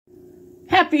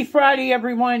Happy Friday,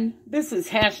 everyone. This is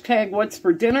hashtag What's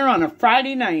for Dinner on a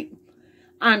Friday night.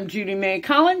 I'm Judy Mae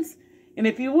Collins, and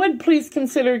if you would, please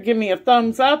consider giving me a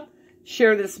thumbs up,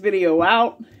 share this video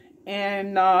out,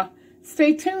 and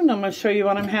stay tuned. I'm going to show you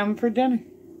what I'm having for dinner.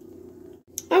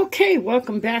 Okay,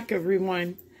 welcome back,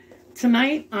 everyone.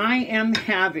 Tonight, I am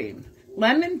having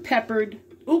lemon-peppered,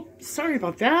 sorry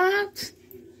about that,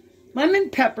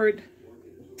 lemon-peppered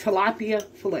tilapia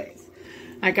fillets.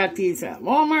 I got these at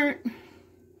Walmart.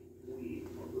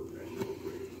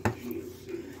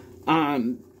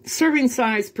 Serving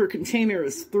size per container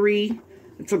is 3.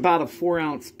 It's about a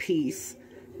 4-ounce piece.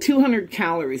 200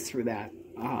 calories for that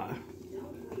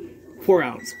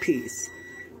 4-ounce piece.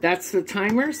 That's the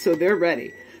timer, so they're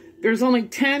ready. There's only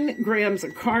 10 grams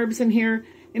of carbs in here,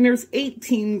 and there's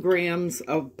 18 grams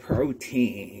of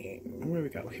protein. Where we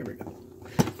go? Here we go.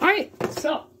 All right,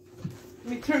 so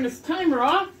let me turn this timer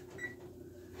off.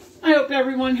 I hope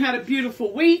everyone had a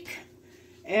beautiful week.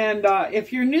 And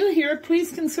if you're new here,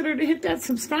 please consider to hit that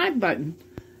subscribe button.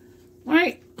 All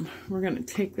right, we're going to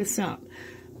take this out.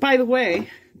 By the way,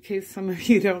 in case some of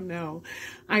you don't know,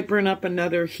 I burned up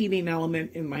another heating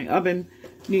element in my oven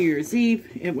New Year's Eve.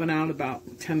 It went out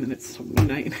about 10 minutes to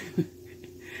midnight.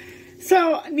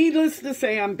 So, needless to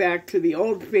say, I'm back to the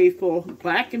old faithful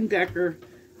Black & Decker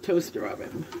toaster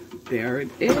oven. There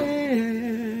it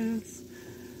is.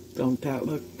 Don't that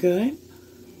look good?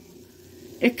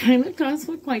 It kind of does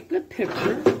look like the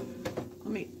picture. Let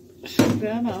me shut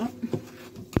that up.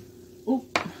 Oh,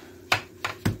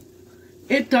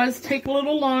 it does take a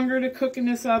little longer to cook in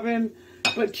this oven,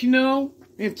 but you know,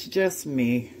 it's just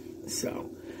me.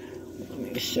 So, let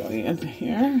me show you in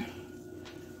here.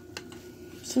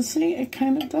 So see, it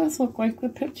kind of does look like the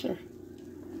picture.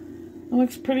 It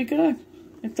looks pretty good.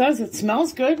 It does. It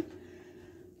smells good.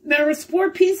 There was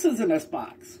 4 pieces in this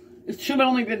box. It should have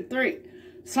only been 3.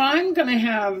 So I'm going to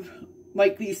have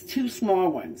like these 2 small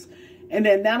ones. And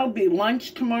then that'll be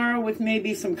lunch tomorrow with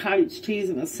maybe some cottage cheese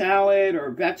and a salad or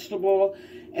a vegetable.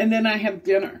 And then I have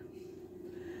dinner.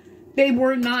 They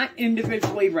were not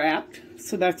individually wrapped,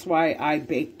 so that's why I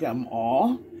baked them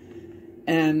all.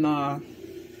 And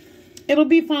it'll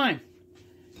be fine.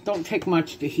 Don't take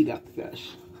much to heat up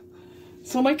fish.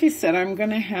 So like I said, I'm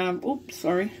going to have,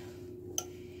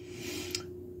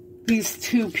 these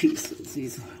 2 pieces.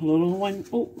 These little one,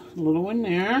 little one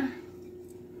there.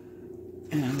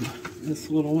 And this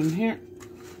little one here.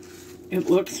 It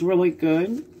looks really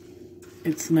good.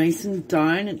 It's nice and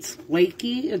done. It's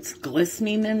flaky. It's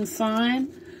glistening inside.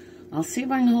 I'll see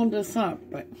if I can hold this up,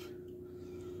 but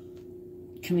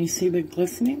can you see the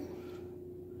glistening?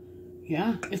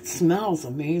 Yeah, it smells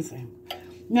amazing.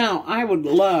 Now, I would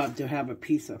love to have a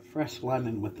piece of fresh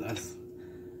lemon with this.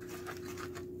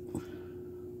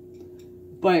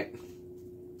 But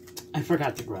I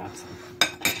forgot to grab some,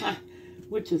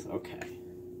 which is okay.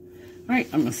 All right,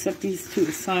 I'm going to set these to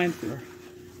the side for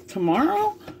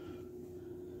tomorrow.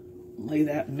 Lay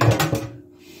that in there.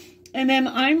 And then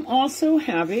I'm also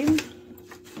having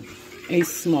a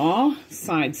small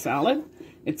side salad.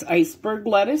 It's iceberg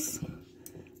lettuce.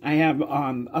 I have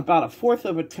about 1/4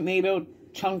 of a tomato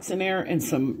chunks in there and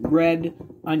some red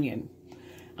onion.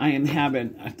 I am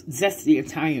having a zesty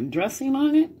Italian dressing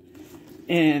on it.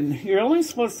 And you're only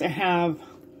supposed to have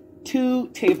 2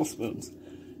 tablespoons.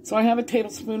 So I have a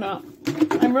tablespoon out.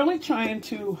 I'm really trying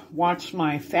to watch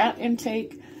my fat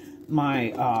intake.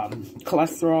 My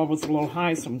cholesterol was a little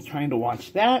high, so I'm trying to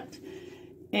watch that.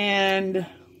 And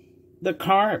the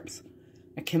carbs.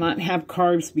 I cannot have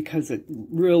carbs because it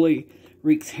really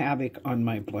wreaks havoc on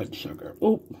my blood sugar.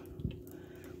 Oh,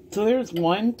 so there's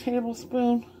 1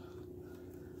 tablespoon.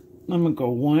 I'm going to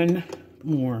go 1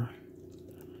 more.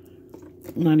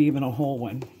 Not even a whole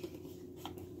one.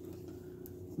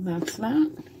 That's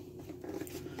that.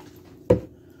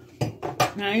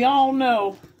 Now, y'all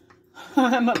know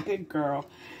I'm a big girl.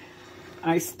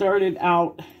 I started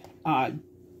out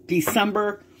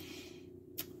December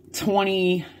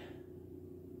 22nd,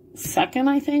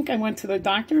 I think. I went to the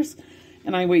doctor's,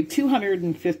 and I weighed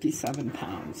 257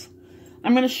 pounds.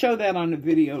 I'm going to show that on a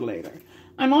video later.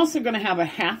 I'm also going to have a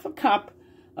 1/2 cup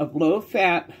of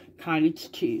low-fat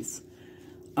cottage cheese.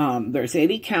 There's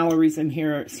 80 calories in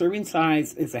here. Serving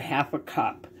size is a 1/2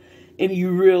 cup. And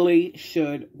you really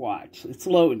should watch. It's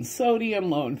low in sodium,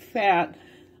 low in fat,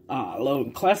 low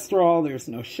in cholesterol. There's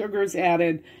no sugars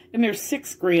added. And there's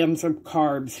 6 grams of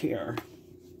carbs here.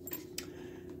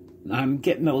 I'm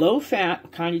getting a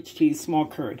low-fat cottage cheese, small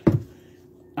curd.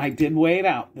 I did weigh it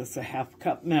out. This is a 1/2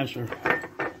 cup measure.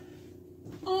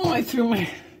 Oh, I threw my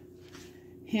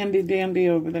handy-dandy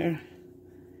over there.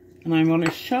 And I'm going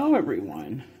to show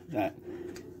everyone that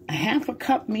A half a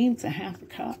cup means a half a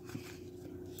cup.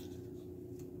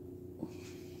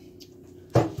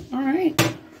 All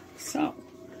right, so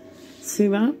see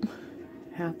that?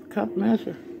 Half a cup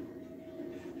measure.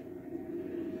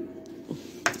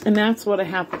 And that's what a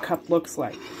half a cup looks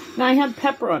like. Now I have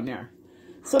pepper on there.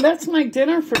 So that's my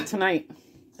dinner for tonight.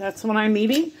 That's what I'm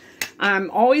eating.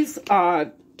 I'm always,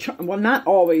 well, not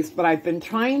always, but I've been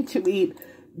trying to eat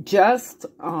just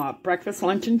breakfast,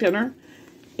 lunch, and dinner.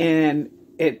 And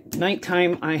at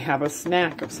nighttime, I have a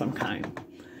snack of some kind.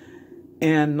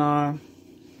 And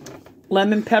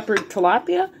lemon peppered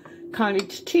tilapia,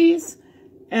 cottage cheese,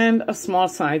 and a small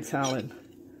side salad.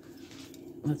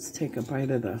 Let's take a bite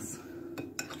of this.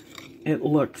 It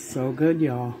looks so good,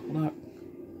 y'all. Look.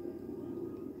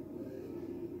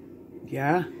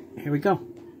 Yeah, here we go.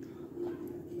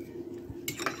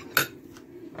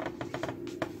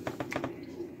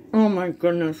 Oh my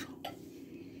goodness.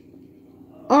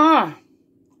 Ah!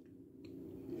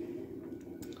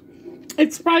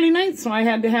 It's Friday night, so I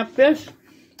had to have fish.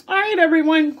 All right,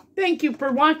 everyone. Thank you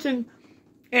for watching.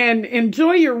 And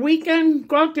enjoy your weekend.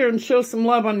 Go out there and show some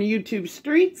love on the YouTube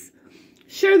streets.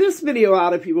 Share this video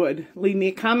out if you would. Leave me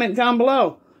a comment down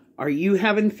below. Are you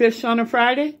having fish on a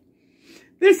Friday?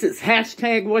 This is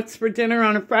hashtag What's for Dinner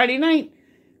on a Friday night.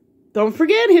 Don't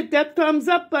forget, hit that thumbs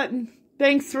up button.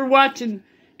 Thanks for watching,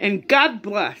 and God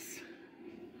bless.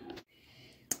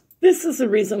 This is the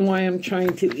reason why I'm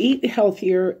trying to eat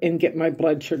healthier and get my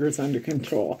blood sugars under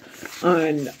control.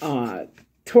 On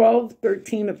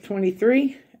 12/13 of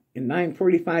 23, at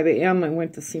 9:45 a.m., I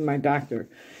went to see my doctor.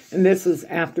 And this is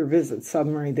after visit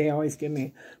summary. They always give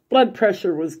me blood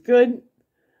pressure was good.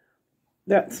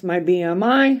 That's my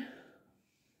BMI.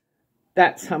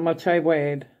 That's how much I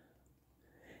weighed.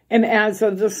 And as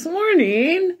of this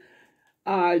morning,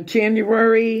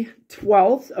 January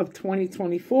 12th of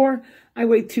 2024, I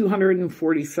weighed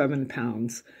 247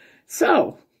 pounds.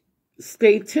 So,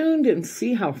 stay tuned and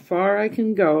see how far I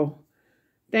can go.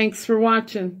 Thanks for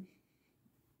watching.